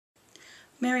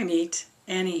Merry meet,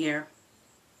 Annie here.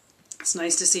 It's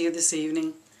nice to see you this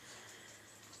evening.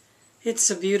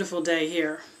 It's a beautiful day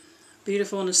here.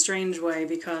 Beautiful in a strange way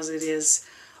because it is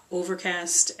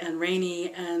overcast and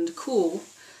rainy and cool.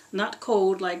 Not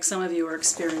cold like some of you are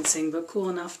experiencing, but cool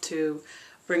enough to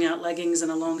bring out leggings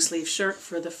and a long sleeve shirt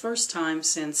for the first time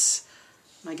since,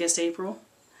 I guess, April.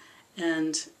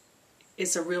 And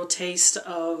it's a real taste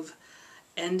of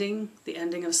the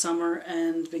ending of summer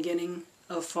and beginning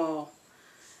of fall.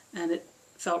 And it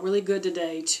felt really good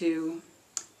today to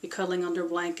be cuddling under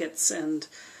blankets and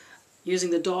using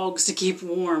the dogs to keep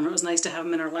warm. It was nice to have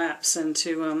them in our laps and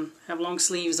to have long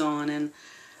sleeves on, and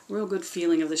a real good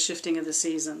feeling of the shifting of the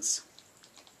seasons.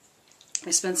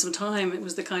 I spent some time, it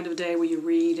was the kind of day where you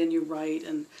read and you write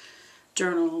and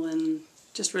journal and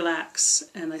just relax.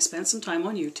 And I spent some time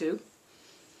on YouTube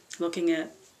looking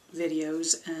at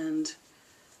videos and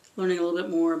learning a little bit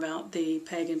more about the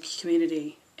pagan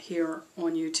community here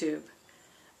on YouTube.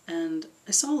 And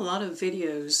I saw a lot of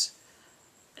videos,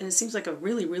 and it seems like a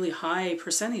really high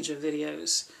percentage of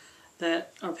videos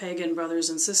that our pagan brothers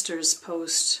and sisters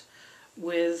post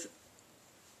with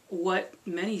what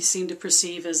many seem to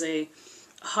perceive as a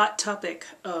hot topic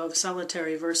of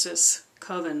solitary versus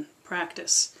coven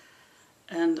practice.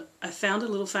 And I found it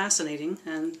a little fascinating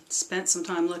and spent some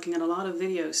time looking at a lot of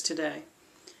videos today.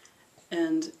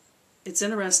 And it's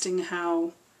interesting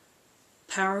how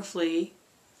powerfully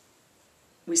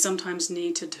we sometimes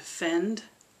need to defend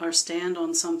our stand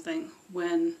on something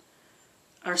when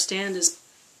our stand is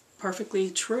perfectly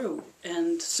true,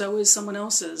 and so is someone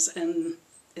else's. And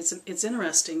it's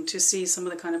interesting to see some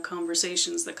of the kind of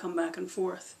conversations that come back and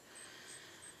forth.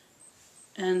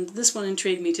 And this one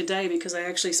intrigued me today because I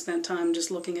actually spent time just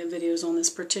looking at videos on this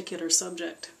particular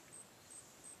subject.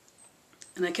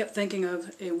 And I kept thinking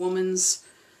of a woman's,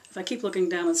 if I keep looking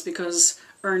down, it's because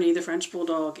Ernie, the French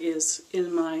bulldog, is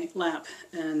in my lap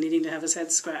and needing to have his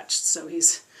head scratched, so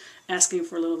he's asking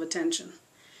for a little attention.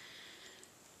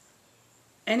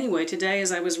 Anyway, today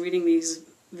as I was reading these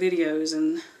videos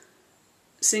and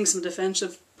seeing some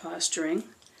defensive posturing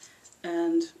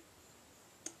and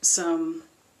some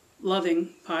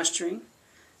loving posturing,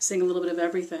 seeing a little bit of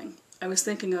everything, I was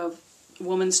thinking of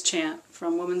woman's chant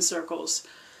from women's circles.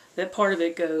 That part of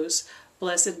it goes,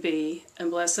 "Blessed be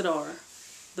and blessed are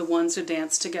the ones who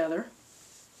dance together,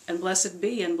 and blessed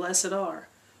be and blessed are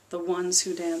the ones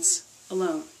who dance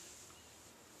alone."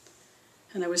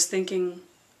 And I was thinking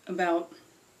about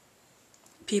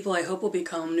people I hope will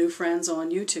become new friends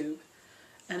on YouTube,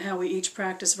 and how we each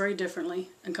practice very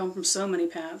differently and come from so many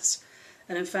paths.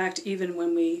 And in fact, even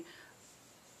when we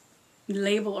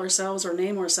label ourselves or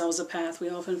name ourselves a path, we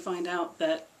often find out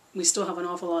that we still have an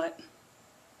awful lot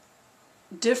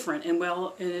different, and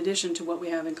well, in addition to what we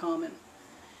have in common.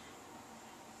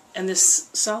 And this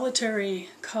solitary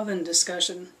coven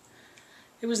discussion,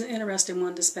 it was an interesting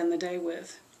one to spend the day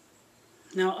with.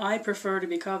 Now, I prefer to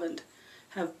be covened,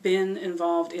 have been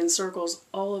involved in circles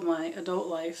all of my adult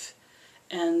life,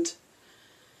 and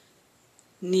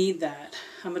need that.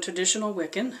 I'm a traditional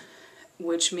Wiccan,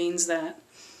 which means that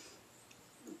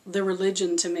the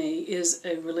religion to me is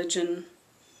a religion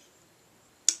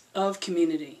of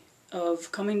community,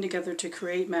 of coming together to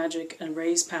create magic and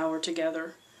raise power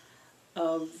together,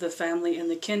 of the family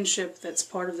and the kinship that's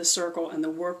part of the circle and the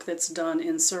work that's done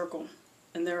in circle.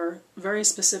 And there are very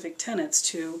specific tenets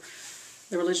to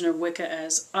the religion of Wicca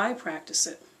as I practice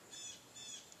it.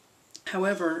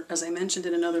 However, as I mentioned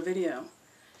in another video,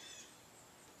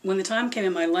 when the time came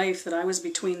in my life that I was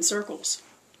between circles,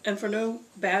 and for no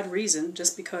bad reason,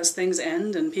 just because things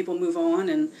end and people move on,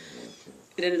 and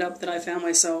it ended up that I found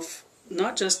myself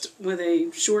not just with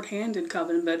a short-handed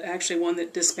coven, but actually one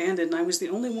that disbanded, and I was the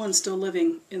only one still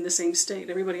living in the same state.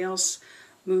 Everybody else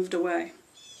moved away.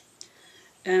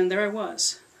 And there I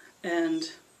was,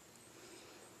 and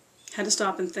had to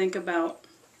stop and think about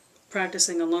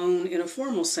practicing alone in a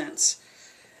formal sense,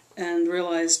 and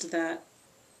realized that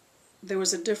there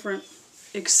was a different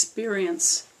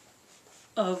experience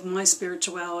of my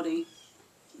spirituality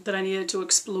that I needed to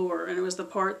explore, and it was the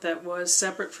part that was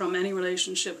separate from any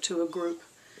relationship to a group.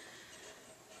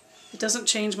 It doesn't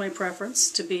change my preference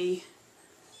to be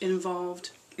involved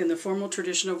in the formal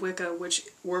tradition of Wicca, which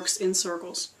works in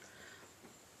circles,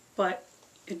 but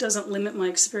it doesn't limit my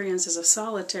experience as a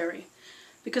solitary,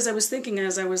 because I was thinking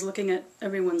as I was looking at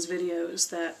everyone's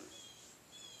videos that,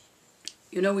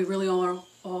 you know, we really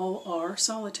all are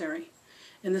solitary,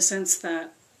 in the sense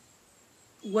that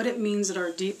what it means at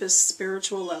our deepest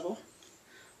spiritual level,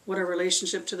 what our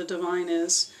relationship to the divine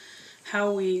is,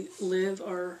 how we live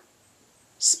our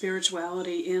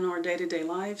spirituality in our day-to-day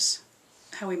lives,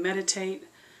 how we meditate,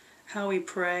 how we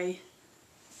pray,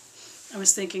 I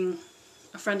was thinking,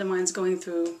 a friend of mine's going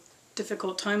through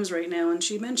difficult times right now, and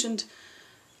she mentioned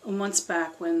months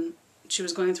back when she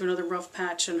was going through another rough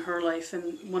patch in her life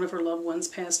and one of her loved ones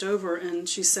passed over, and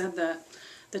she said that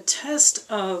the test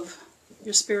of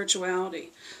your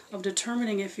spirituality, of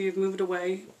determining if you've moved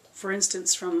away, for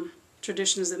instance, from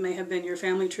traditions that may have been your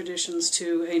family traditions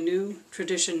to a new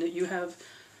tradition that you have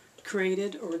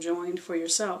created or joined for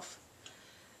yourself,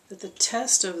 that the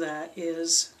test of that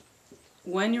is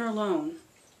when you're alone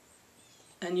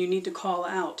and you need to call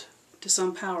out to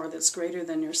some power that's greater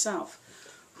than yourself,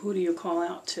 who do you call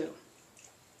out to?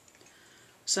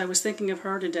 So I was thinking of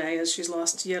her today as she's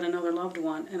lost yet another loved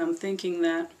one, and I'm thinking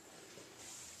that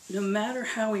no matter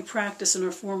how we practice in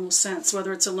a formal sense,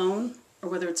 whether it's alone or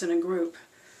whether it's in a group,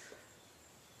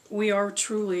 we are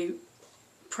truly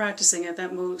practicing at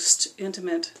that most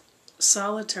intimate,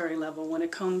 solitary level when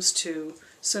it comes to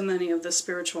so many of the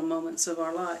spiritual moments of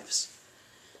our lives.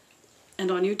 And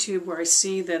on YouTube, where I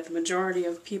see that the majority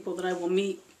of people that I will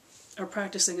meet are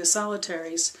practicing as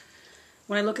solitaries,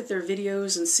 when I look at their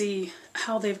videos and see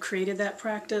how they've created that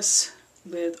practice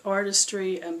with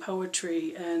artistry and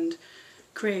poetry and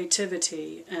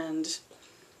creativity and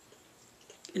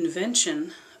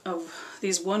invention of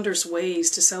these wondrous ways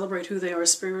to celebrate who they are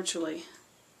spiritually,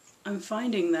 I'm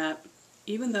finding that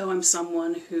even though I'm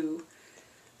someone who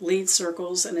leads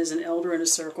circles and is an elder in a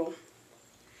circle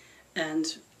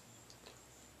and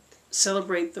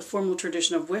celebrate the formal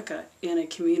tradition of Wicca in a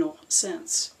communal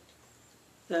sense,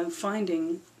 that I'm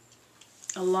finding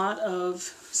a lot of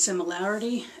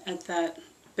similarity at that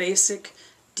basic,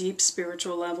 deep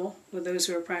spiritual level with those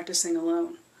who are practicing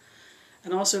alone.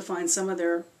 And also find some of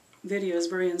their videos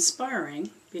very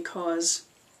inspiring because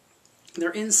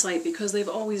their insight, because they've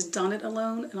always done it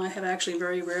alone, and I have actually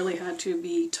very rarely had to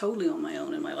be totally on my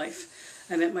own in my life.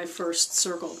 I met my first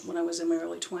circle when I was in my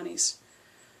early 20s.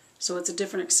 So it's a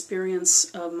different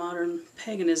experience of modern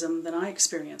paganism than I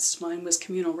experienced. Mine was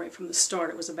communal right from the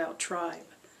start. It was about tribe.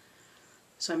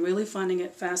 So I'm really finding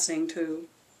it fascinating to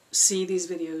see these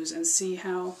videos and see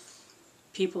how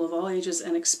people of all ages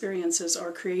and experiences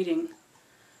are creating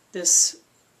this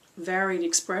varied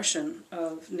expression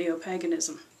of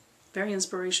neo-paganism. Very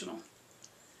inspirational.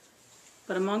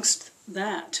 But amongst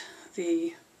that,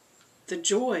 the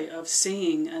joy of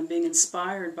seeing and being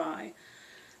inspired by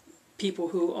people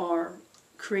who are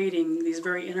creating these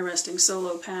very interesting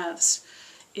solo paths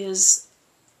is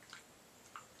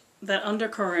that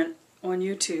undercurrent on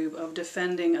YouTube of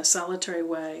defending a solitary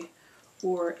way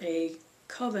or a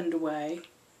covened way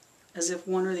as if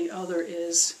one or the other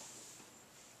is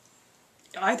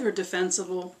either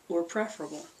defensible or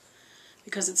preferable.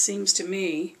 Because it seems to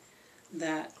me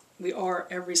that we are,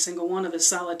 every single one of us,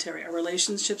 solitary. Our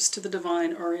relationships to the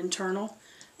divine are internal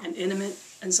and intimate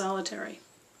and solitary.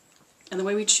 And the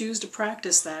way we choose to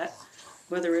practice that,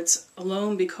 whether it's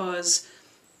alone because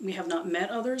we have not met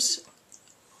others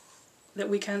that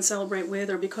we can celebrate with,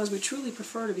 or because we truly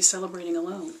prefer to be celebrating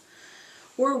alone,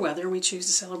 or whether we choose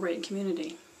to celebrate in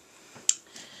community.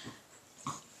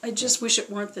 I just wish it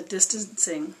weren't the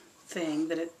distancing thing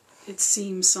that it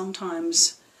seems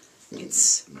sometimes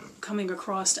it's coming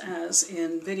across as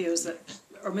in videos that,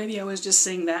 or maybe I was just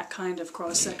seeing that kind of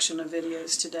cross-section of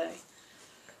videos today.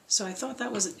 So I thought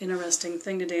that was an interesting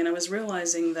thing today, and I was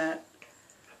realizing that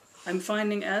I'm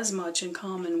finding as much in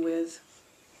common with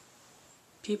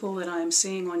people that I'm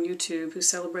seeing on YouTube who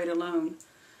celebrate alone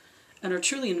and are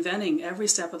truly inventing every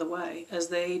step of the way as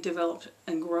they develop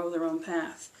and grow their own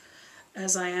path,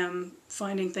 as I am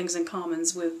finding things in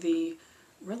commons with the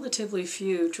relatively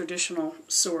few traditional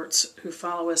sorts who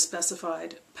follow a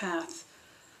specified path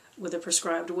with a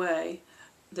prescribed way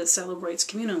that celebrates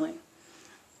communally.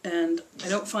 And I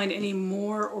don't find any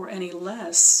more or any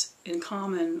less in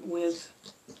common with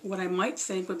what I might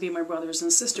think would be my brothers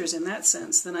and sisters in that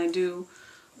sense than I do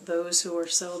those who are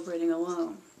celebrating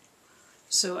alone.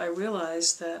 So I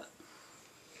realized that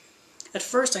at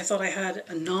first I thought I had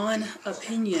a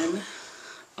non-opinion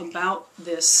about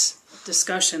this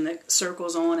discussion that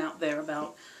circles on out there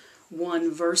about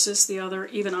one versus the other.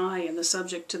 Even I, in the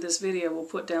subject to this video, will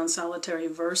put down solitary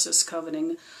versus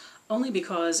coveting, only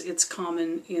because it's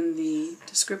common in the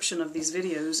description of these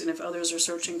videos, and if others are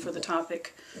searching for the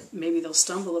topic, maybe they'll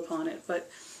stumble upon it. But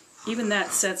even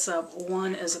that sets up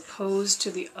one as opposed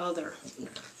to the other,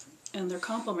 and they're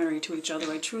complementary to each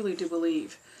other, I truly do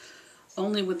believe.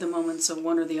 Only with the moments of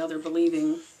one or the other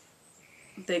believing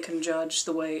they can judge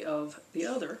the way of the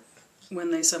other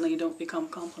when they suddenly don't become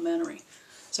complementary.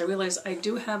 So I realize I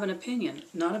do have an opinion,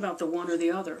 not about the one or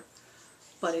the other,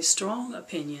 but a strong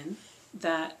opinion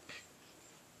that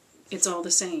it's all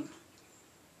the same,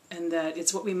 and that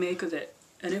it's what we make of it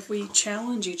And if we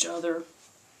challenge each other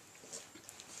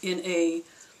in a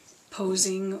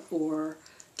posing or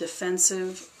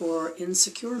defensive or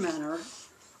insecure manner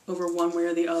over one way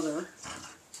or the other,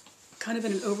 kind of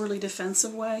in an overly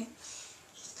defensive way,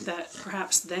 that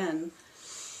perhaps then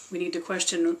we need to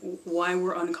question why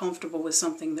we're uncomfortable with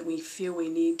something that we feel we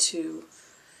need to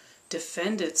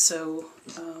defend it so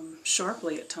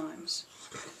sharply at times.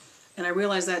 And I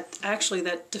realize that actually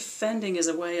that defending is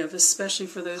a way of, especially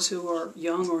for those who are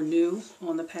young or new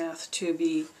on the path, to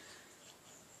be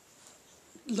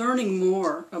learning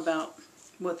more about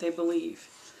what they believe.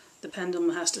 The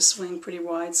pendulum has to swing pretty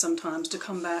wide sometimes to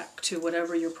come back to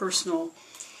whatever your personal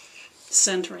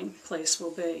centering place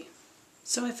will be.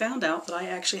 So I found out that I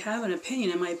actually have an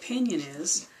opinion, and my opinion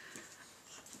is,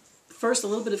 first, a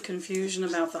little bit of confusion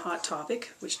about the hot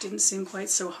topic, which didn't seem quite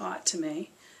so hot to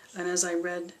me. And as I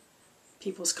read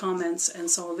people's comments and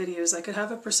saw videos, I could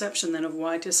have a perception then of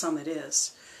why to some it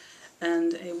is.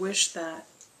 And a wish that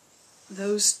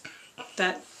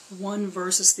that one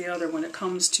versus the other, when it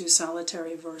comes to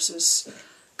solitary versus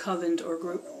coven or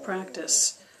group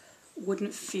practice,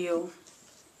 wouldn't feel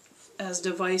as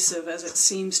divisive as it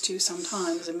seems to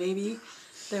sometimes. And maybe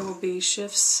there will be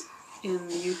shifts in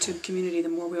the YouTube community the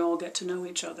more we all get to know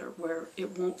each other, where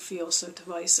it won't feel so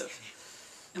divisive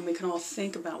and we can all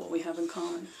think about what we have in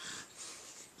common.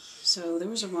 So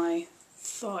those are my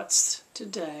thoughts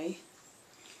today.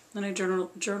 And I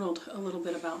journaled a little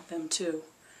bit about them too,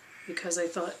 because I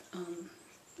thought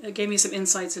it gave me some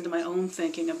insights into my own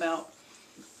thinking about,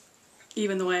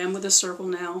 even though I am with a circle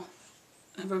now,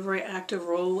 I have a very active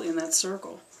role in that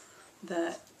circle,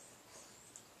 that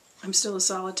I'm still as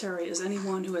solitary as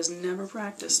anyone who has never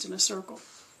practiced in a circle.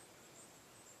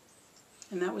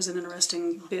 And that was an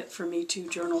interesting bit for me to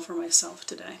journal for myself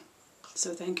today.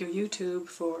 So thank you, YouTube,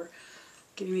 for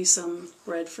giving me some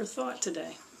bread for thought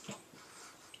today.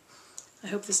 I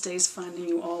hope this day is finding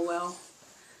you all well,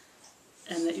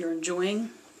 and that you're enjoying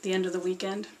the end of the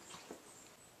weekend.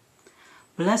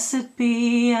 Blessed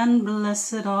be and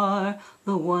blessed are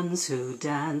the ones who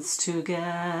dance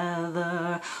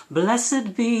together.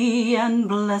 Blessed be and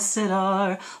blessed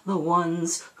are the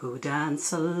ones who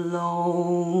dance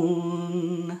alone.